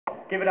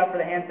Give it up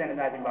for the hand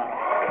sanitizing bottle.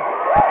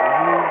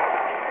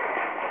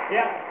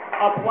 Yeah,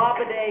 a plop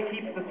a day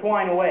keeps the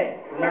swine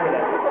away. Remember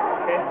that,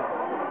 okay?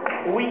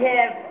 We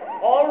have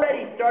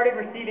already started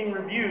receiving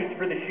reviews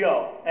for the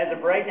show. As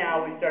of right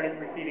now, we've started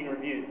receiving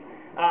reviews.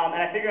 And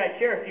I figured I'd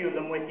share a few of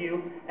them with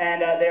you,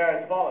 and they are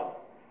as follows.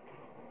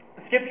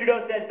 Skip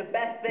Trudeau says, the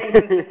best thing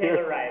since the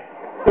Taylor riot.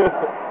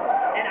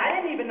 And I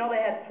didn't even know they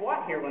had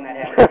SWAT here when that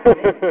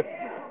happened.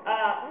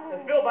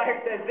 Phil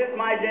Byers says, this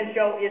My Gen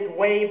show is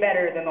way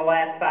better than the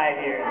last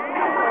 5 years.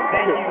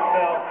 Thank you,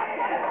 Phil.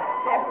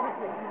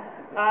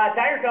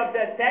 Tiger Cub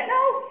says, techno?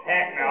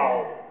 Heck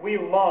no. We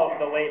love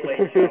the Late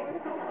Late Show.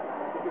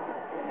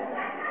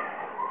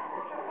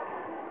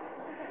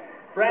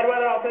 Brad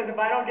Weatherall says, if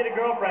I don't get a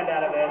girlfriend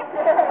out of this,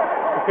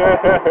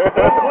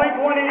 those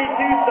Blink-182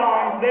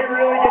 songs, they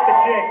really get the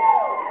chicks.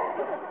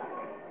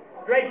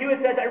 Greg Hewitt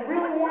says, I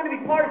really wanted to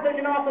be part of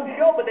such an awesome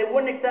show, but they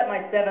wouldn't accept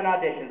my 7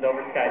 auditions over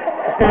Skype.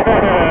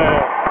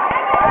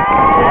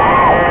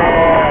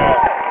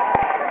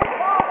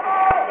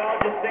 Well,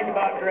 just think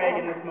about Greg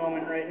in this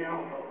moment right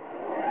now.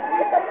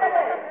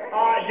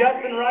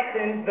 Justin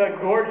Rustin, the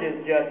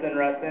gorgeous Justin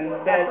Rustin,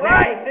 says, the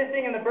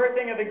fisting and the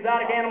birthing of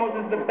exotic animals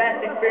is the best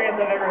experience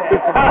I've ever had.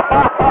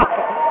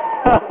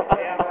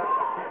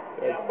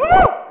 Yeah.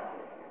 Woo!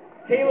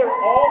 Taylor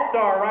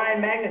All-Star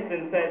Ryan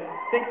Magnuson says,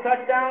 6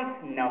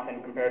 touchdowns?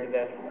 Nothing compared to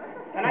this.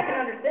 And I can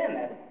understand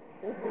that.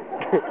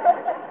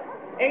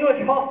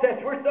 English Hall says,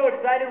 we're so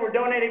excited we're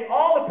donating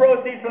all the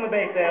proceeds from the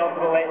bake sale to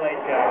the Late Late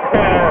Show.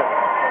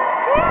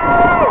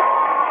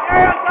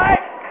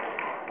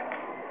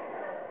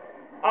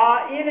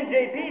 Ian and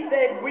JP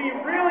said, we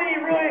really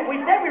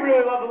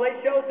love the Late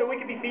Show, so we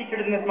could be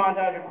featured in this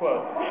montage of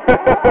quotes.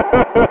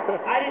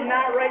 I did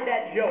not write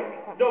that joke.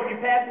 So if you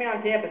pass me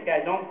on campus,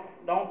 guys, don't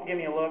give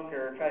me a look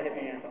or try to hit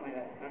me or something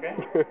like that,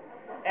 okay?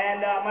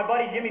 And my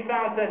buddy Jimmy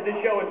Fallon says this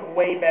show is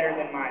way better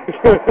than mine.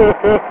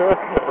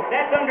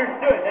 That's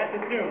understood. That's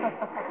assumed.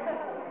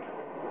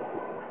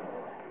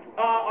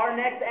 Our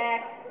next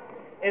act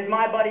is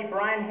my buddy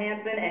Brian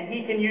Hansen, and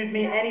he can use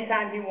me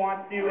anytime he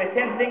wants to. It's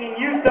him singing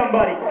 "You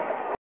Somebody."